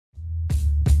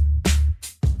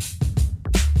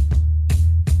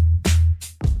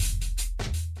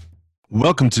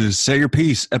Welcome to Say Your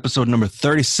Piece, episode number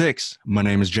 36. My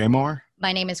name is Jamar.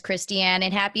 My name is Christiane,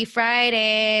 and happy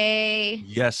Friday.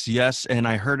 Yes, and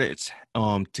I heard it's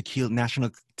National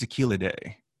Tequila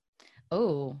Day.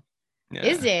 Oh, Yeah.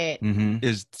 Is it? Mm-hmm.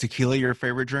 Is tequila your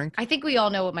favorite drink? I think we all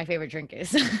know what my favorite drink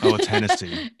is. Oh, it's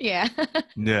Hennessy. Yeah.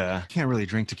 Yeah. Can't really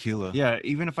drink tequila. Yeah,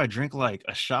 even if I drink like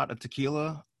a shot of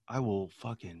tequila, I will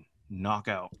fucking knock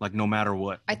out, like no matter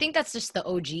what. I think that's just the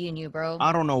OG in you, bro.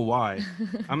 I don't know why.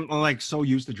 I'm like so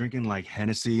used to drinking like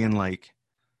Hennessy and like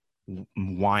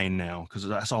wine now because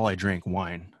that's all I drink,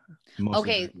 wine.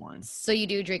 Mostly drink wine. So you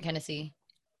do drink Hennessy?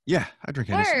 Yeah, I drink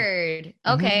Hennessy. Word.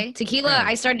 Okay. Mm-hmm. Tequila, Yeah.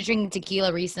 I started drinking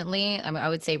tequila recently. I mean, I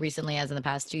would say recently as in the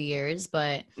past 2 years,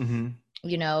 but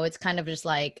you know, it's kind of just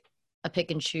like a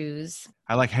pick and choose.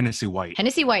 I like Hennessy White.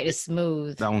 Hennessy White is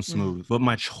smooth. That one's smooth. But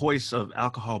my choice of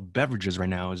alcohol beverages right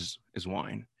now is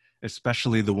wine,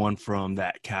 especially the one from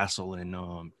that castle in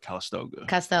Calistoga.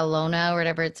 Castellona or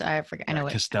whatever it's, I forget. I know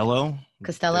what. Castello?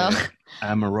 Castello?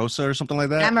 Amorosa or something like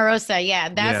that? Amorosa, yeah.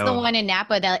 That's the one in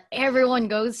Napa that everyone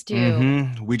goes to.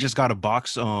 Mm-hmm. We just got a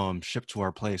box shipped to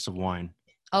our place of wine.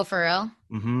 Oh, for real?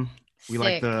 Mm-hmm. We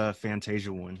like Sick. the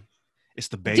Fantasia one. It's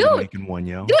the baby-making one,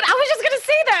 yo. Dude, I was just going to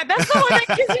say that. That's the one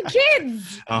that gives you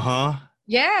kids. Uh-huh.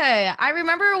 Yeah. I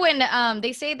remember when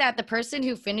they say that the person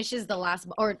who finishes the last,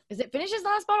 or is it finishes the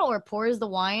last bottle or pours the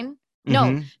wine?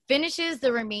 No, finishes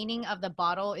the remaining of the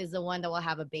bottle is the one that will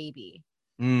have a baby.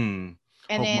 Mm.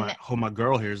 And Hope my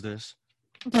girl hears this.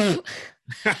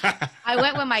 I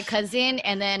went with my cousin,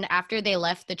 and then after they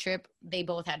left the trip, they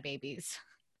both had babies.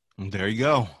 There you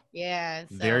go. Yeah.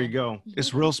 So. There you go.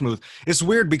 It's real smooth. It's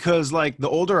weird because like the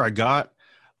older I got,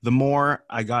 the more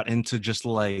I got into just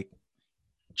like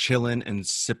chilling and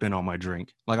sipping on my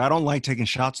drink. Like I don't like taking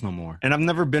shots no more. And I've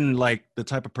never been like the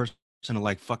type of person to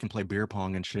like fucking play beer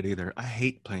pong and shit either. I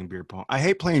hate playing beer pong. I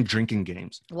hate playing drinking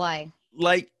games. Why?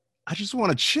 Like I just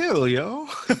want to chill, yo.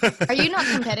 Are you not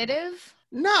competitive?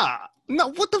 Nah. No,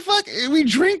 what the fuck are we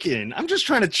drinking? I'm just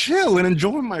trying to chill and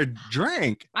enjoy my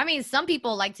drink. I mean, some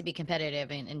people like to be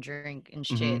competitive and drink and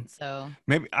shit. So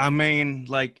maybe I mean,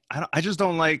 like, I just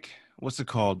don't like what's it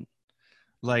called?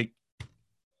 Like,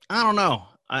 I don't know.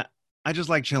 I just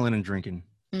like chilling and drinking.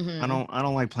 I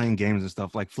don't like playing games and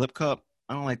stuff like Flip Cup.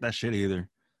 I don't like that shit either.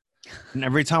 And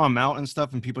every time I'm out and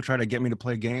stuff and people try to get me to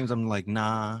play games, I'm like,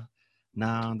 nah.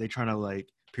 They trying to like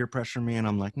peer pressure me, and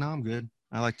I'm like, nah, I'm good.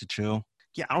 I like to chill.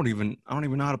 Yeah, I don't even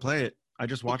know how to play it. I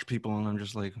just watch people, and I'm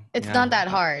just like, it's not that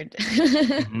hard.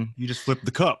 You just flip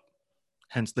the cup,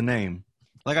 hence the name.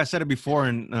 Like I said it before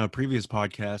in a previous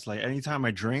podcast, like anytime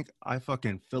I drink, I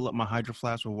fucking fill up my hydro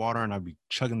flask with water, and I'd be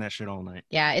chugging that shit all night.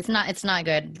 Yeah, it's not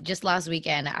good. Just last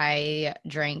weekend, I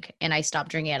drank, and I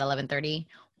stopped drinking at 11:30.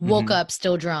 Woke up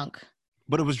still drunk.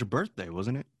 But it was your birthday,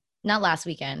 wasn't it? Not last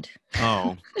weekend.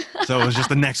 Oh, so it was just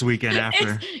the next weekend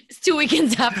after. It's 2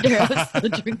 weekends after I was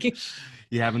still drinking.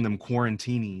 You having them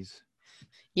quarantinies.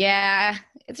 Yeah,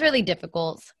 it's really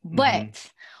difficult. But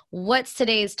what's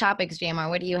today's topics, Jamar?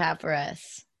 What do you have for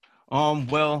us?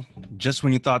 Well, just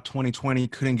when you thought 2020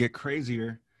 couldn't get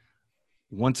crazier,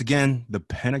 once again, the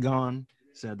Pentagon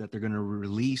said that they're going to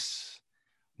release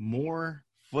more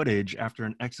footage after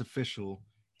an ex-official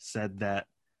said that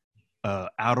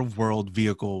out-of-world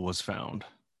vehicle was found.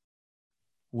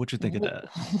 What you think of that?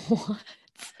 What?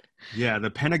 Yeah, the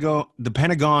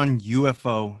Pentagon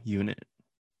UFO unit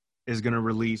is going to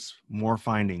release more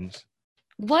findings.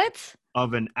 What?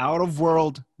 Of an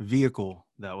out-of-world vehicle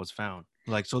that was found.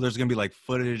 Like, so there's going to be like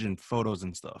footage and photos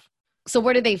and stuff. So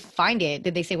where did they find it?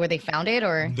 Did they say where they found it,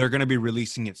 or? They're going to be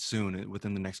releasing it soon,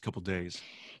 within the next couple days.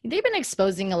 They've been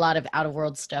exposing a lot of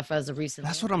out-of-world stuff as of recently.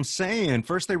 That's what I'm saying.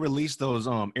 First they released those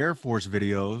Air Force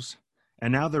videos,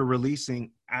 and now they're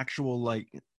releasing actual like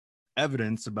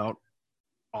evidence about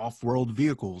off-world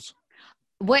vehicles.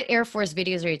 What Air Force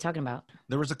videos are you talking about?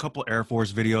 There was a couple Air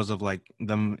Force videos of like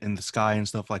them in the sky and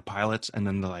stuff, like pilots, and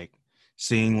then like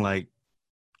seeing like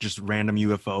just random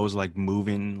UFOs like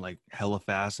moving like hella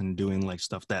fast and doing like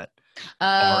stuff that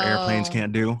our airplanes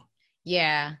can't do.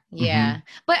 Yeah.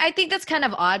 But I think that's kind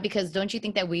of odd because don't you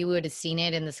think that we would have seen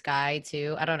it in the sky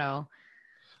too? I don't know.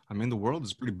 I mean, the world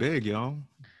is pretty big, yo.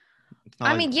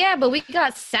 I mean, yeah, but we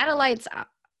got satellites.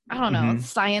 I don't know.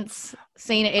 Science,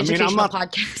 saying an educational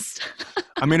podcast.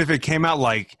 I mean, if it came out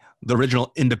like the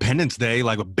original Independence Day,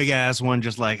 like a big ass one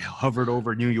just like hovered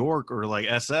over New York or like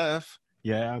SF.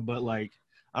 Yeah, but like,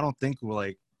 I don't think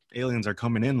like aliens are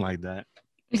coming in like that.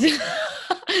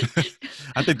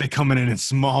 I think they're coming in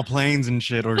small planes and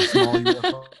shit, or small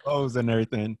UFOs and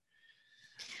everything.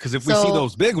 Because if we see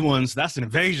those big ones, that's an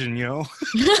invasion, yo.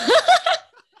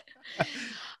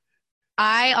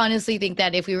 I honestly think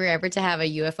that if we were ever to have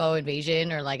a UFO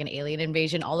invasion or like an alien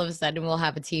invasion, all of a sudden we'll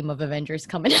have a team of Avengers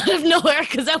coming out of nowhere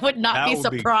because I would not be That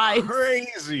would be surprised.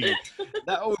 crazy.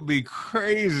 That would be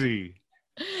crazy.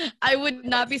 I would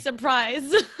not be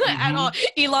surprised at all.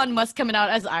 Elon Musk coming out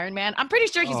as Iron Man. I'm pretty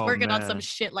sure he's working on some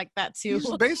shit like that too.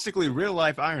 He's basically real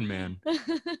life Iron Man.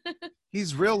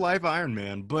 He's real life Iron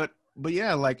Man. But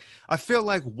yeah, like I feel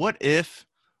like what if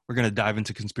we're gonna dive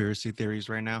into conspiracy theories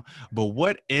right now, but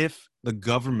what if the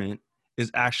government is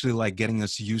actually like getting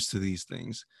us used to these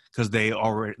things because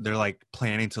they're like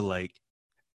planning to like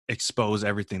expose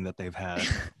everything that they've had.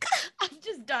 I'm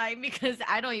just dying because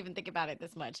I don't even think about it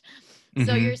this much.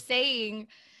 So you're saying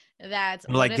that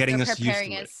like getting us used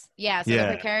to it. Yeah, so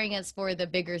they're preparing us for the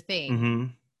bigger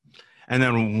thing. And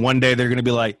then one day they're gonna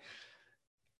be like,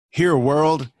 "Here,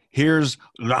 world, here's,"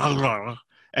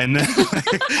 and then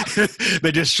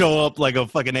they just show up like a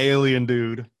fucking alien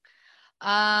dude.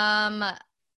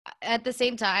 At the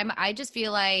same time, I just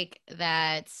feel like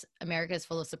that America is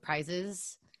full of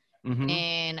surprises.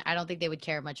 And I don't think they would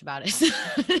care much about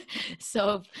it.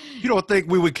 So you don't think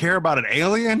we would care about an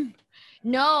alien?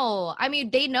 No, I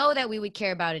mean, they know that we would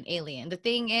care about an alien. The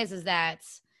thing is that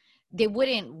they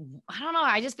wouldn't, I don't know.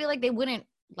 I just feel like they wouldn't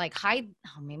like hide.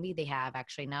 Oh, maybe they have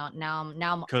actually. Now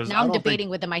I'm debating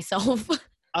with it myself.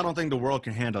 I don't think the world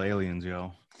can handle aliens,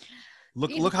 yo.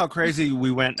 Look how crazy we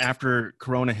went after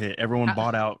Corona hit. Everyone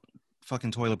bought out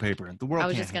fucking toilet paper. The world. I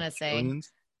was just gonna say.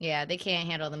 Aliens. Yeah, they can't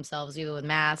handle themselves either with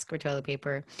masks or toilet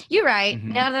paper. You're right.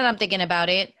 Now that I'm thinking about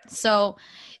it. So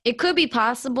it could be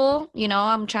possible. You know,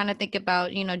 I'm trying to think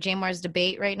about, Jamar's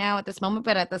debate right now at this moment.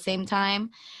 But at the same time,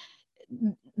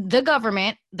 the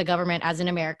government as in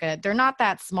America, they're not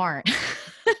that smart.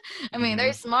 I mean,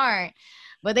 they're smart,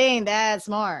 but they ain't that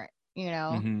smart,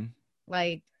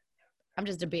 Like, I'm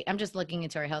just looking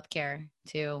into our healthcare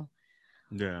too.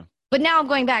 Yeah. But now I'm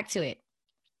going back to it.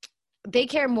 They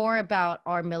care more about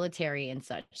our military and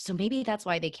such. So maybe that's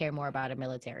why they care more about our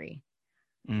military.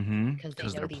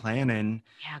 Because they're planning.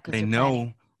 Yeah, they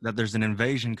know that there's an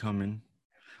invasion coming.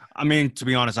 I mean, to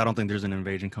be honest, I don't think there's an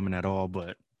invasion coming at all,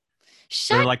 but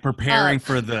they're like preparing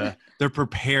they're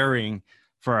preparing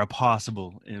for a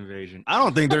possible invasion. I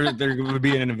don't think there would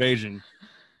be an invasion.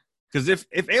 Because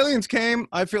if aliens came,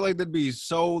 I feel like they'd be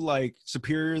so like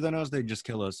superior than us, they'd just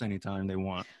kill us anytime they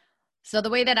want. So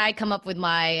the way that I come up with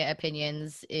my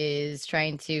opinions is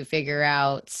trying to figure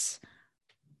out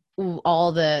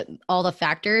all the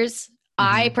factors.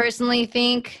 I personally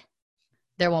think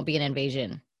there won't be an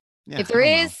invasion. Yeah, if there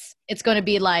is, it's going to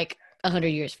be like 100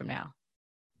 years from now.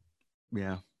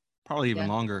 Yeah, probably even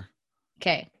longer.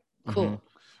 Okay, cool.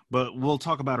 But we'll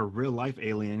talk about a real life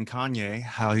alien, Kanye,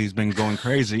 how he's been going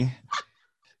crazy,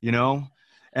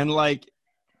 And like,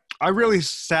 I really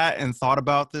sat and thought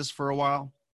about this for a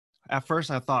while. At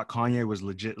first, I thought Kanye was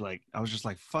legit. Like, I was just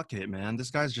like, fuck it, man. This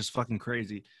guy's just fucking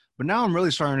crazy. But now I'm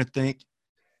really starting to think,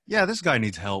 yeah, this guy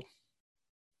needs help.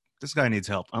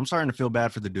 I'm starting to feel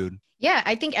bad for the dude. Yeah,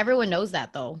 I think everyone knows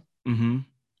that, though.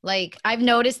 Like, I've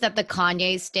noticed that the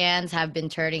Kanye stans have been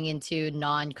turning into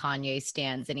non-Kanye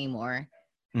stans anymore.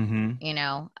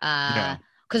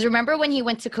 Because remember when he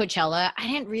went to Coachella, I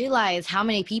didn't realize how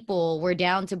many people were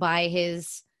down to buy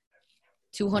his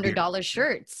 $200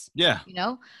 shirts. Yeah.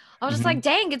 I was just like,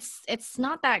 dang, it's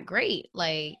not that great.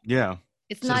 Like, yeah,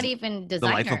 it's not even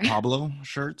designer. The Life of Pablo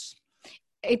shirts.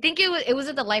 I think it was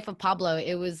at the Life of Pablo.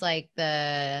 It was like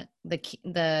the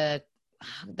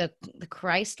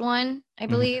Christ one, I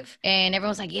believe. And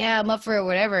everyone's like, yeah, I'm up for it,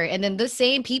 whatever. And then the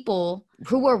same people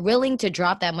who were willing to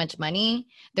drop that much money,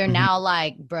 they're now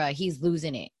like, bruh, he's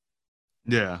losing it.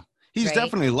 Yeah, he's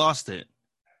definitely lost it.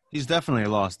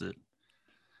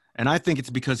 And I think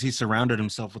it's because he surrounded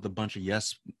himself with a bunch of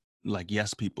yes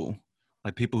people,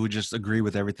 like people who just agree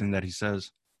with everything that he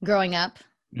says. Growing up.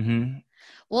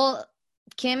 Well,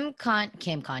 Kim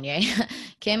Kardashian.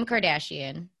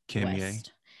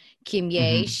 Kim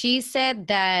Ye, she said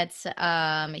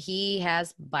that he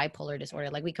has bipolar disorder.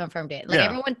 Like, we confirmed it.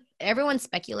 Like, everyone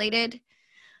speculated,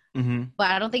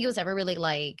 but I don't think it was ever really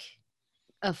like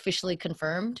officially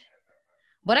confirmed.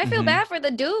 But I feel bad for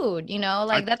the dude,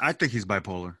 like I think he's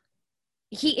bipolar.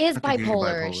 He is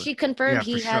bipolar. She confirmed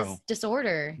he has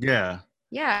disorder. Yeah.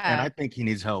 Yeah. And I think he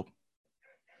needs help.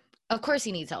 Of course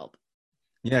he needs help.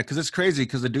 Yeah, because it's crazy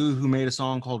because the dude who made a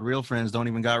song called Real Friends don't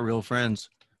even got real friends,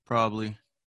 probably.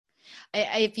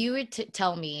 If you were to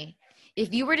tell me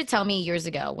years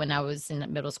ago when I was in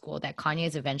middle school that Kanye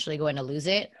is eventually going to lose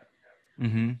it,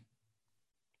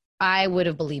 I would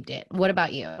have believed it. What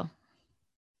about you?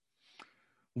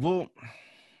 Well,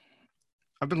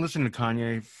 I've been listening to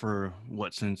Kanye for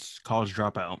since College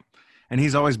Dropout. and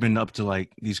he's always been up to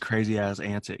like these crazy ass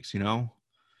antics, you know.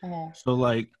 So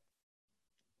like,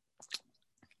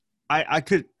 I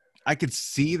could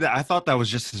see that. I thought that was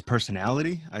just his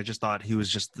personality. I just thought he was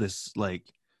just this like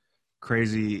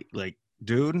crazy like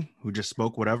dude who just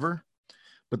spoke whatever.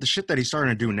 But the shit that he's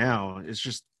starting to do now is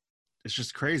just it's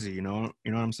just crazy, you know.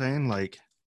 You know what I'm saying? Like,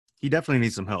 he definitely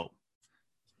needs some help.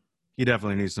 He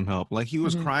definitely needs some help. Like, he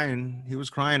was crying. He was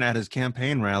crying at his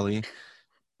campaign rally.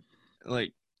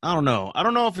 Like, I don't know. I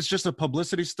don't know if it's just a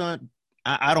publicity stunt.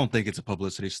 I don't think it's a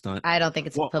publicity stunt. I don't think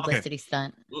it's a publicity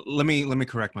stunt. Let me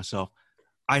correct myself.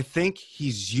 I think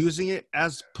he's using it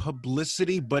as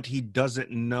publicity, but he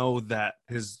doesn't know that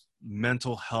his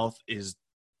mental health is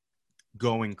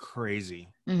going crazy.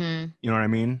 You know what I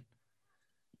mean?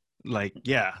 Like,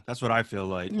 yeah, that's what I feel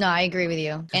like. No, I agree with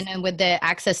you. And with the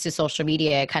access to social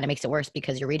media, it kind of makes it worse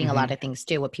because you're reading a lot of things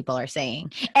too, what people are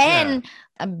saying. And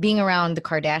being around the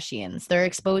Kardashians, they're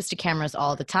exposed to cameras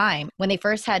all the time. When they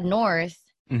first had North,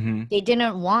 he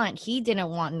didn't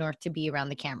want North to be around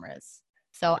the cameras.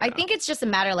 So I think it's just a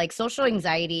matter, like, social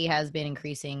anxiety has been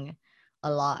increasing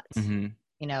a lot. You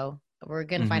know, we're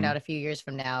going to find out a few years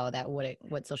from now that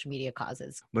what social media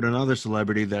causes. But another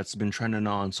celebrity that's been trending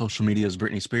on social media is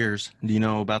Britney Spears. Do you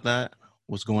know about that?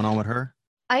 What's going on with her?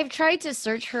 I've tried to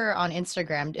search her on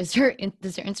Instagram. Does her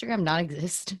Instagram not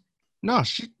exist? No,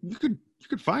 you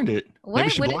could find it. Maybe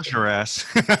she blocked your ass.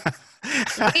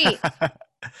 Wait.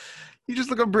 You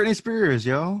just look up Britney Spears,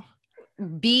 yo.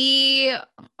 Brittany,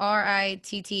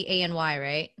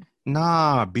 right?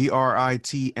 Nah,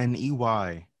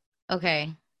 Britney.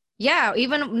 Okay. Yeah,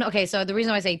 so the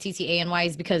reason why I say TTANY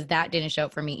is because that didn't show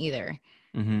up for me either.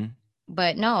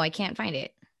 But no, I can't find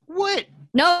it. What?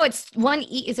 No, it's one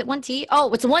E. Is it one T?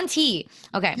 Oh, it's one T.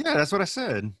 Okay. Yeah, that's what I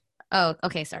said. Oh,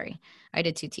 okay, sorry. I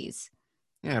did two T's.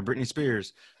 Yeah, Britney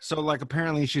Spears. So, like,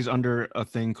 apparently she's under a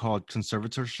thing called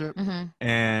conservatorship,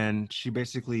 and she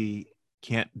basically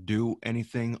can't do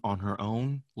anything on her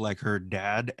own, like her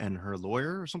dad and her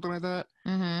lawyer or something like that.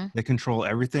 They control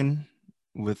everything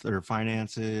with her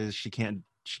finances. She can't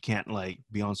like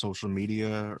be on social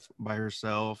media by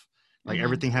herself. Like,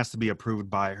 everything has to be approved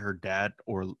by her dad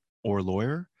or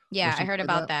lawyer. Yeah, I heard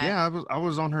about that. Yeah, I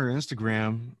was on her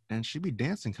Instagram, and she'd be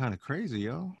dancing kind of crazy,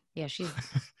 yo. Yeah, she's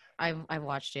I've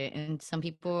watched it, and some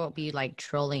people will be like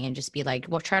trolling and just be like,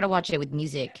 well, try to watch it with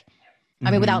music. I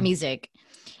mean, without music.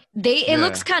 It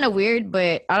looks kind of weird,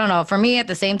 but I don't know. For me, at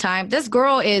the same time, this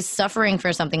girl is suffering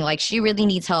for something. Like, she really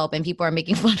needs help, and people are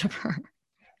making fun of her.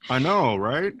 I know,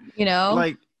 right? You know?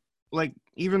 Like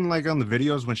even like on the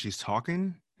videos when she's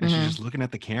talking and she's just looking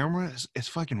at the camera, it's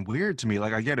fucking weird to me.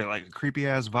 Like, I get it, like a creepy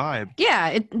ass vibe.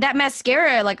 Yeah, that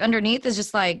mascara like underneath is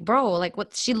just like, bro, like,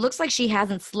 what? She looks like she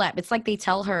hasn't slept. It's like they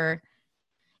tell her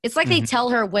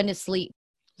when to sleep.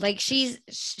 Like, she's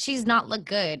not look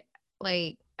good.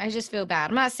 Like, I just feel bad.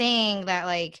 I'm not saying that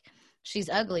like she's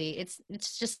ugly. It's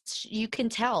just you can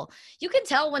tell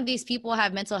when these people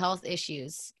have mental health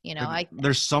issues. You know,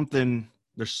 there's something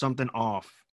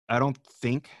off. I don't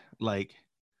think like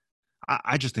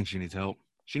I just think she needs help.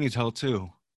 She needs help too.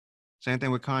 Same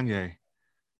thing with Kanye.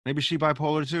 Maybe she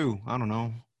bipolar too. I don't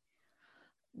know.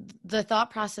 The thought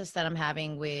process that I'm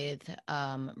having with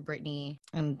Britney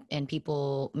and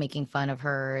people making fun of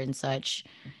her and such.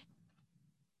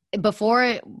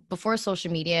 Before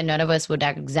social media, none of us would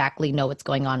exactly know what's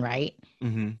going on, right?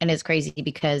 And it's crazy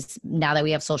because now that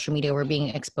we have social media, we're being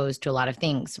exposed to a lot of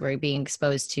things. We're being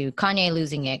exposed to Kanye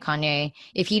losing it. Kanye,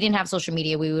 if he didn't have social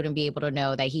media, we wouldn't be able to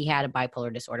know that he had a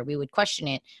bipolar disorder. We would question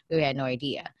it. We had no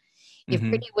idea. If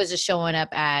Britney was just showing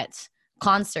up at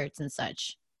concerts and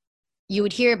such, you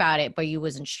would hear about it, but you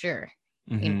wasn't sure,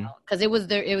 you know, because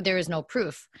there was no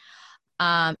proof.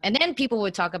 And then people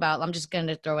would talk about, I'm just going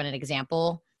to throw in an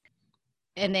example.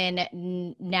 And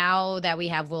then now that we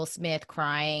have Will Smith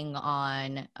crying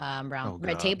on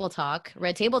Red Table Talk,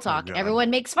 everyone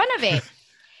makes fun of it.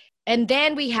 And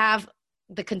then we have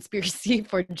the conspiracy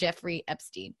for Jeffrey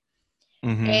Epstein.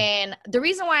 And the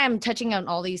reason why I'm touching on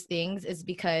all these things is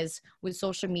because with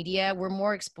social media, we're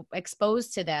more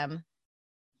exposed to them.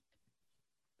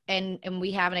 And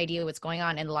we have an idea what's going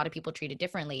on, and a lot of people treat it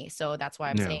differently. So that's why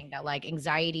I'm saying that, like,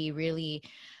 anxiety really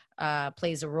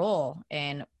plays a role.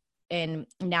 And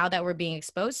now that we're being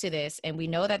exposed to this and we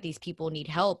know that these people need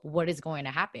help, what is going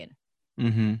to happen?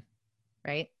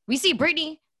 Right? We see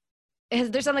Britney.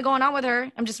 There's something going on with her.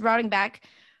 I'm just routing back.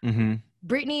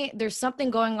 Britney, there's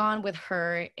something going on with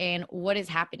her, and what is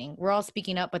happening? We're all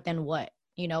speaking up, but then what?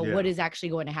 You know, what is actually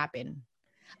going to happen?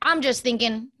 I'm just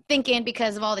thinking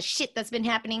because of all the shit that's been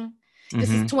happening. This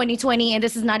is 2020, and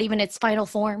this is not even its final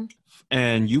form.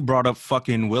 And you brought up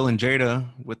fucking Will and Jada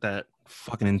with that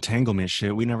fucking entanglement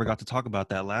shit. We never got to talk about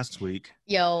that last week.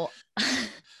 Yo.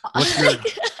 What's your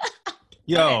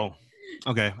yo?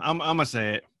 Okay, I'm gonna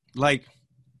say it. Like,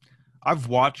 I've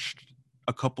watched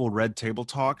a couple Red Table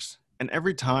Talks, and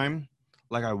every time,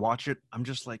 like, I watch it, I'm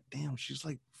just like, damn, she's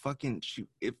like fucking.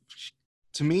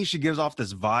 To me, she gives off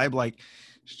this vibe like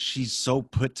she's so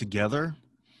put together,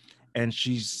 and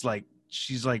she's like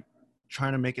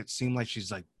trying to make it seem like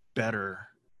she's like better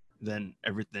than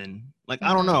everything. Like,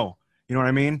 I don't know, you know what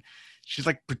I mean? She's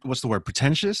like, what's the word?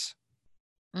 Pretentious?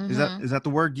 Is that the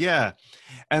word? Yeah.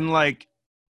 And like,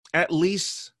 at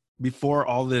least before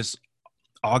all this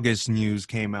August news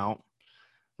came out,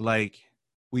 like,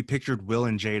 we pictured Will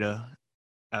and Jada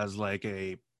as like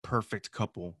a perfect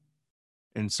couple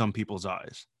in some people's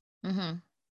eyes.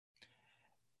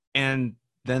 And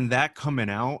then that coming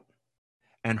out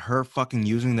and her fucking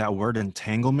using that word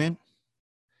entanglement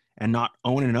and not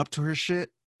owning up to her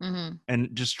shit and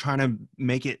just trying to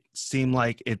make it seem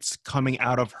like it's coming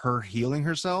out of her healing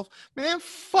herself. Man,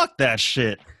 fuck that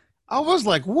shit. I was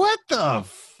like, what the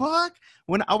fuck?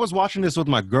 When I was watching this with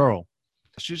my girl,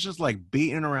 she's just like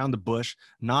beating around the bush,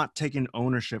 not taking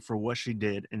ownership for what she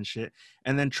did and shit,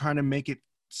 and then trying to make it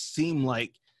seem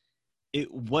like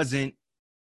it wasn't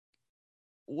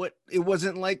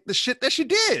like the shit that she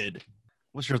did.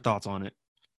 What's your thoughts on it?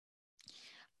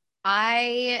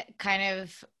 I kind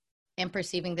of am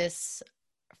perceiving this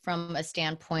from a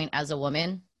standpoint as a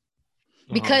woman,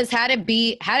 because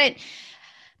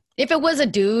if it was a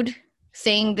dude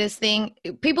saying this thing,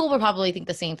 people would probably think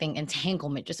the same thing.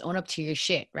 Entanglement, just own up to your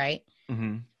shit, right?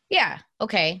 Yeah,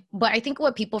 okay. But I think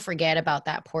what people forget about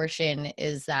that portion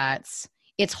is that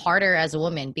it's harder as a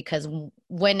woman, because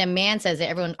when a man says it,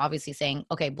 everyone obviously saying,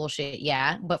 okay, bullshit,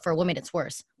 yeah. But for a woman, it's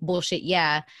worse. Bullshit,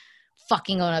 yeah.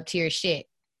 Fucking own up to your shit.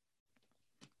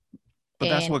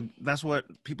 But that's what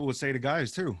people would say to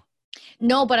guys too.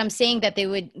 No, but I'm saying that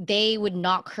they would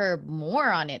knock her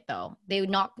more on it though. They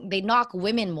knock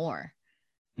women more.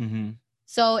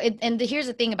 So here's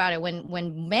the thing about it: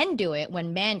 when men do it,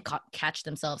 when men catch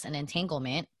themselves in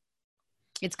entanglement,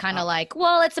 it's kind of like,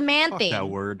 well, it's a man thing. That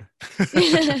word.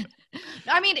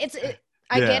 I mean,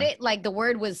 I get it. Like the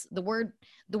word was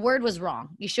wrong.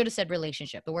 You should have said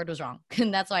relationship. The word was wrong,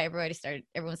 and that's why everyone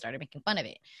started making fun of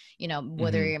it. You know,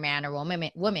 whether you're a man or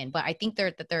woman. But I think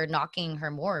they're knocking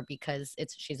her more because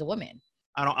she's a woman.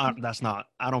 I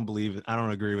don't believe it. I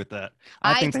don't agree with that.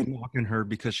 I think they're knocking her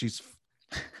because she's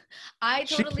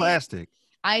plastic.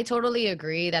 I totally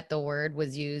agree that the word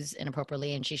was used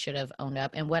inappropriately and she should have owned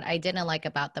up. And what I didn't like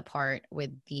about the part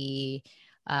with the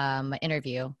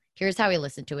interview, here's how I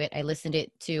listened to it. I listened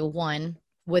it to one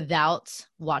without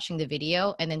watching the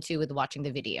video, and then two with watching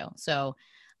the video. So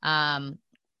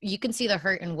you can see the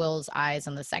hurt in Will's eyes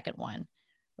on the second one,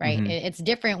 right? It's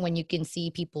different when you can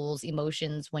see people's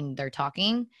emotions when they're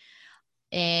talking.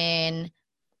 And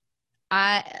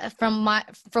from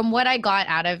what I got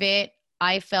out of it,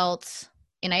 I felt,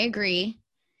 and I agree,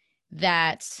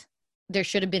 that there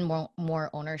should have been more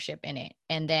ownership in it.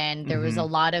 And then there was a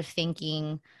lot of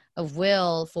thinking of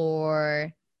Will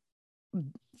for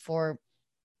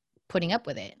putting up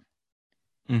with it,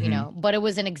 you know, but it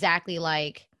wasn't exactly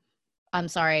like, I'm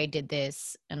sorry I did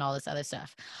this and all this other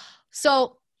stuff.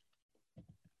 So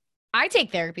I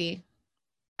take therapy.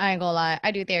 I ain't gonna lie.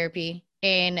 I do therapy.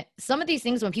 And some of these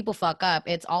things, when people fuck up,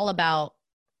 it's all about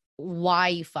why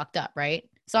you fucked up, right?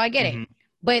 So I get it.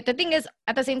 But the thing is,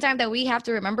 at the same time, that we have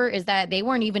to remember is that they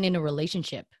weren't even in a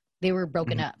relationship. They were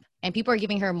broken up. And people are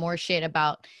giving her more shit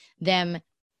about them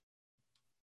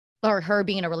or her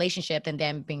being in a relationship than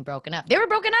them being broken up. They were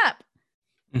broken up.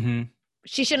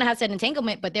 She shouldn't have said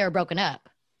entanglement, but they were broken up.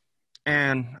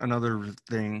 And another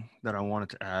thing that I wanted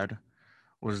to add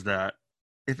was that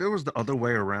if it was the other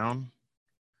way around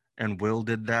and Will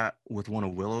did that with one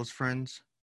of Willow's friends,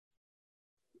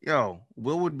 Will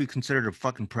would be considered a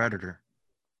fucking predator.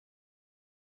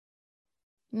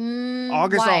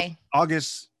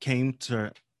 August came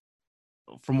to,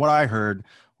 from what I heard,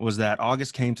 was that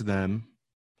August came to them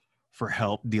for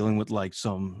help dealing with like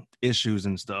some issues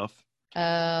and stuff.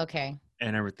 Okay.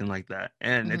 And everything like that.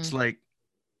 And it's like,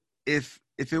 if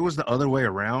it was the other way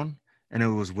around and it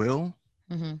was Will,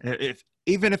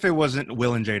 even if it wasn't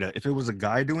Will and Jada, if it was a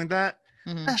guy doing that,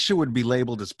 that shit would be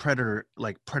labeled as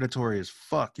predatory as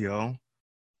fuck, yo.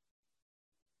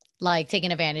 Like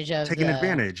taking advantage,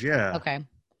 yeah. Okay.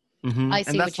 I see.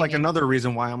 And that's like another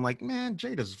reason why I'm like, man,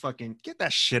 Jada's fucking, get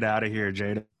that shit out of here,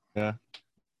 Jada.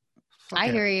 I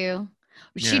hear you.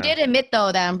 She did admit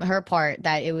though that on her part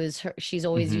that it was her, she's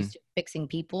always used to fixing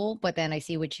people, but then I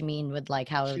see what you mean with like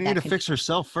how she need to fix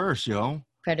herself first, yo.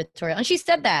 Predatory. And she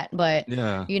said that, but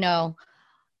you know,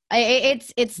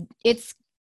 It's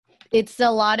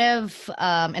a lot of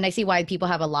and I see why people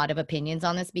have a lot of opinions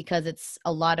on this, because it's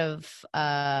a lot of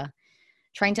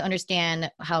trying to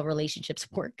understand how relationships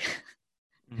work.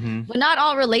 Mm-hmm. But not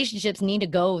all relationships need to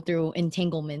go through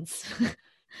entanglements.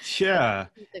 Yeah.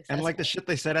 And like the shit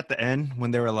they said at the end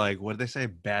when they were like, what did they say?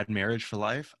 Bad marriage for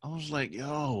life? I was like,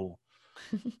 yo,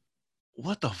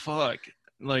 what the fuck?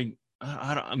 Like,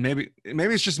 I don't, maybe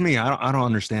it's just me. I don't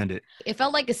understand it. It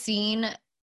felt like a scene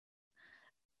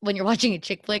when you're watching a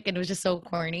chick flick and it was just so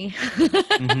corny.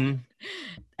 Mm-hmm.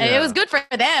 And it was good for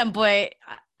them, but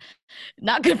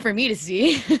not good for me to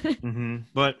see. Mm-hmm.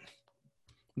 But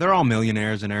they're all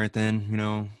millionaires and everything, you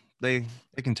know. They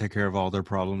can take care of all their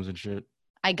problems and shit.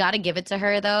 I gotta give it to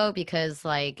her though, because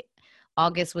like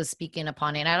August was speaking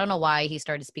upon it. And I don't know why he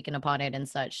started speaking upon it and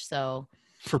such. So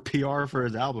for PR for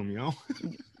his album, you know.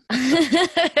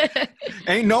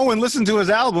 Ain't no one listened to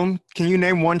his album. Can you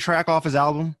name one track off his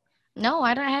album? No,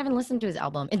 I haven't listened to his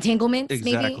album. Entanglements,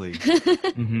 exactly. Maybe.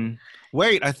 Mm-hmm.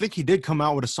 Wait, I think he did come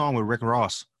out with a song with Rick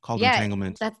Ross called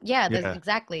Entanglements. That's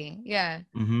exactly. Yeah.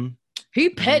 Mm-hmm. He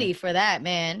petty for that,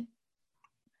 man.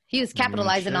 He was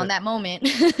capitalizing on that moment.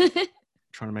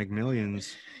 Trying to make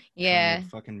millions. Yeah.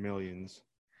 Fucking millions.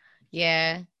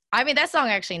 Yeah. I mean, that song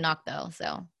actually knocked though,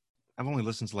 so. I've only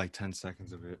listened to like 10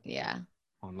 seconds of it. Yeah.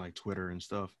 On like Twitter and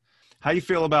stuff. How do you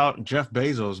feel about Jeff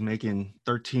Bezos making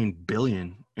 $13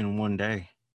 billion in one day?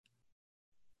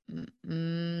 I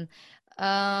mean,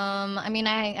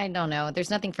 I don't know. There's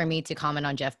nothing for me to comment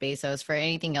on Jeff Bezos. For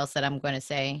anything else that I'm going to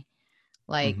say,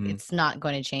 like, it's not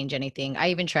going to change anything. I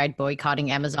even tried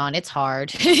boycotting Amazon. It's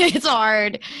hard. It's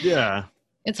hard. Yeah.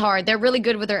 It's hard. They're really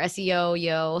good with their SEO,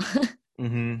 yo.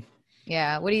 Mm-hmm.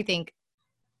 Yeah. What do you think?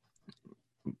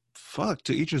 Fuck,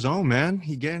 to each his own, man.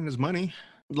 He getting his money.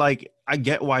 Like, I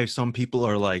get why some people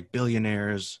are like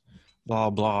billionaires, blah,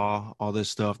 blah, all this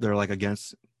stuff. They're like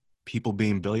against people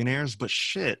being billionaires. But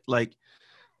shit, like,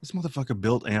 this motherfucker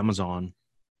built Amazon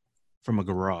from a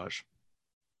garage.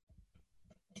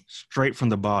 Straight from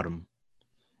the bottom.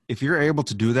 If you're able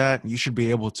to do that, you should be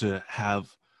able to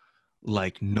have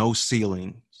like no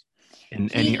ceiling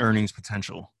in any earnings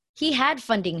potential. He had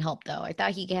funding help though. I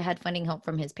thought he had funding help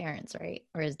from his parents, right?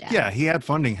 Or his dad. Yeah, he had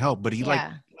funding help, but he like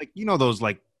you know those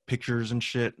like pictures and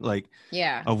shit like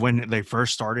of when they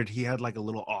first started, he had like a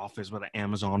little office with an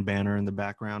Amazon banner in the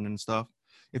background and stuff.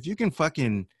 If you can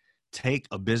fucking take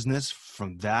a business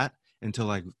from that into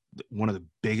like one of the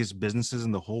biggest businesses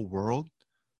in the whole world,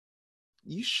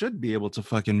 you should be able to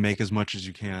fucking make as much as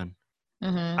you can.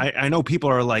 I know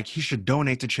people are like, he should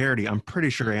donate to charity. I'm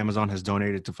pretty sure Amazon has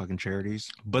donated to fucking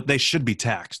charities, but they should be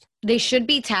taxed. They should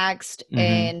be taxed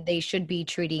and they should be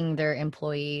treating their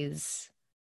employees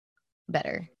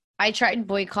better. I tried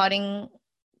boycotting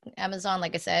Amazon,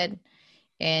 like I said,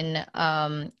 and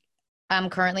I'm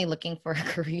currently looking for a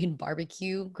Korean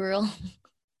barbecue grill.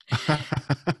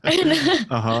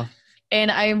 And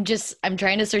I'm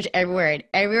trying to search everywhere. And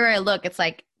everywhere I look, it's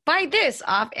like, buy this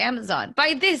off Amazon,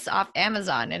 buy this off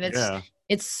Amazon. And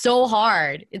it's so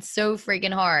hard. It's so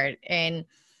freaking hard. And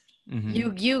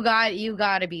you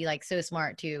got to be like so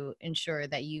smart to ensure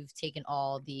that you've taken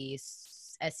all the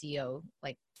SEO,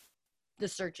 like the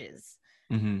searches,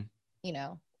 you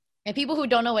know. And people who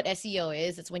don't know what SEO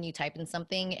is, it's when you type in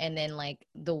something and then like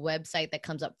the website that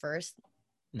comes up first.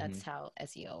 That's how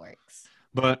SEO works.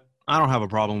 But I don't have a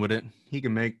problem with it. He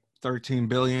can make 13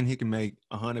 billion. He can make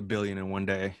 100 billion in one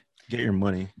day. Get your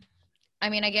money. I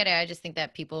mean, I get it. I just think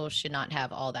that people should not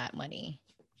have all that money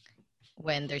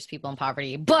when there's people in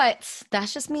poverty. But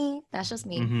that's just me. That's just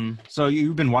me. So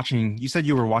you've been watching, you said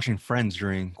you were watching Friends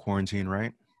during quarantine,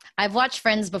 right? I've watched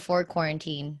Friends before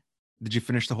quarantine. Did you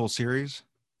finish the whole series?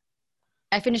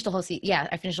 I finished the whole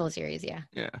I finished the whole series, yeah.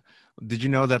 Yeah. Did you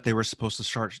know that they were supposed to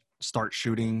start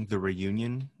shooting the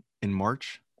reunion in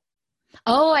March?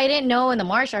 Oh, I didn't know in the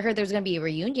March. I heard there's going to be a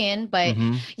reunion, but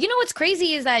you know what's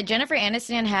crazy is that Jennifer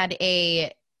Aniston had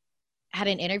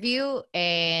an interview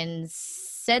and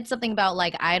said something about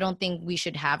like, I don't think we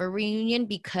should have a reunion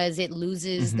because it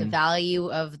loses the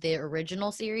value of the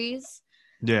original series.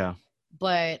 Yeah.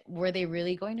 But were they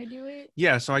really going to do it?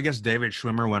 Yeah. So I guess David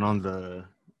Schwimmer went on the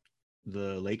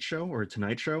Late Show or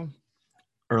Tonight Show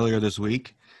earlier this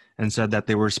week and said that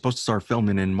they were supposed to start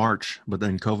filming in March, but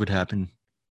then COVID happened.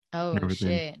 Oh,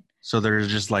 shit. So they're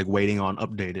just like waiting on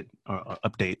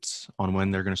updates on when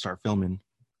they're going to start filming.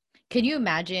 Can you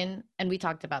imagine, and we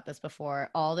talked about this before,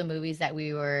 all the movies that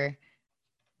we were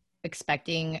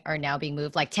expecting are now being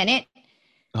moved, like Tenet?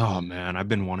 Oh, man, I've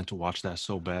been wanting to watch that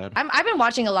so bad. I've been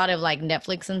watching a lot of like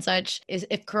Netflix and such.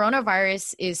 If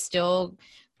coronavirus is still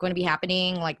going to be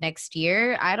happening like next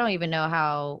year, I don't even know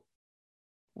how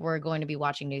we're going to be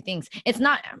watching new things. It's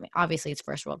not, I mean, obviously it's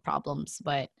first world problems,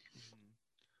 but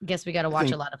I guess we got to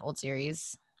watch a lot of old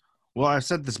series. Well, I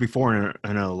said this before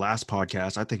in a last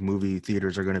podcast. I think movie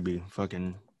theaters are going to be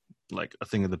fucking like a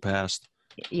thing of the past.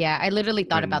 Yeah, I literally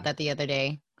thought about that the other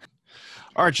day.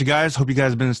 All right, you guys. Hope you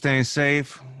guys have been staying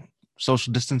safe,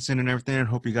 social distancing and everything.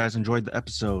 Hope you guys enjoyed the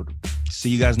episode. See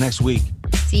you guys next week.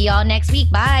 See y'all next week.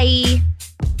 Bye.